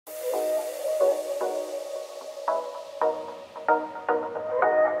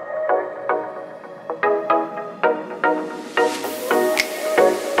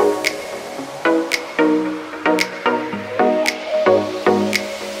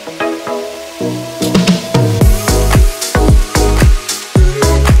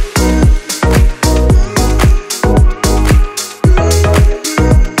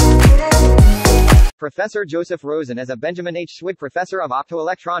Professor Joseph Rosen as a Benjamin H. Swig Professor of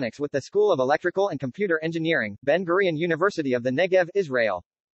Optoelectronics with the School of Electrical and Computer Engineering, Ben-Gurion University of the Negev, Israel.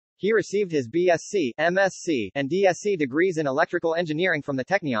 He received his BSc, MSc, and DSc degrees in electrical engineering from the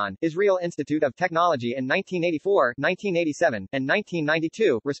Technion, Israel Institute of Technology in 1984, 1987, and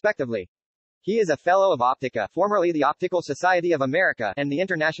 1992, respectively. He is a Fellow of OPTICA, formerly the Optical Society of America, and the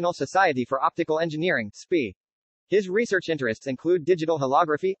International Society for Optical Engineering, SPIE. His research interests include digital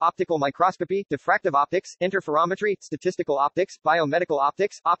holography, optical microscopy, diffractive optics, interferometry, statistical optics, biomedical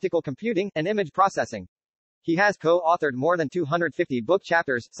optics, optical computing, and image processing. He has co-authored more than 250 book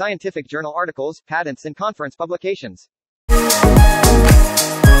chapters, scientific journal articles, patents and conference publications.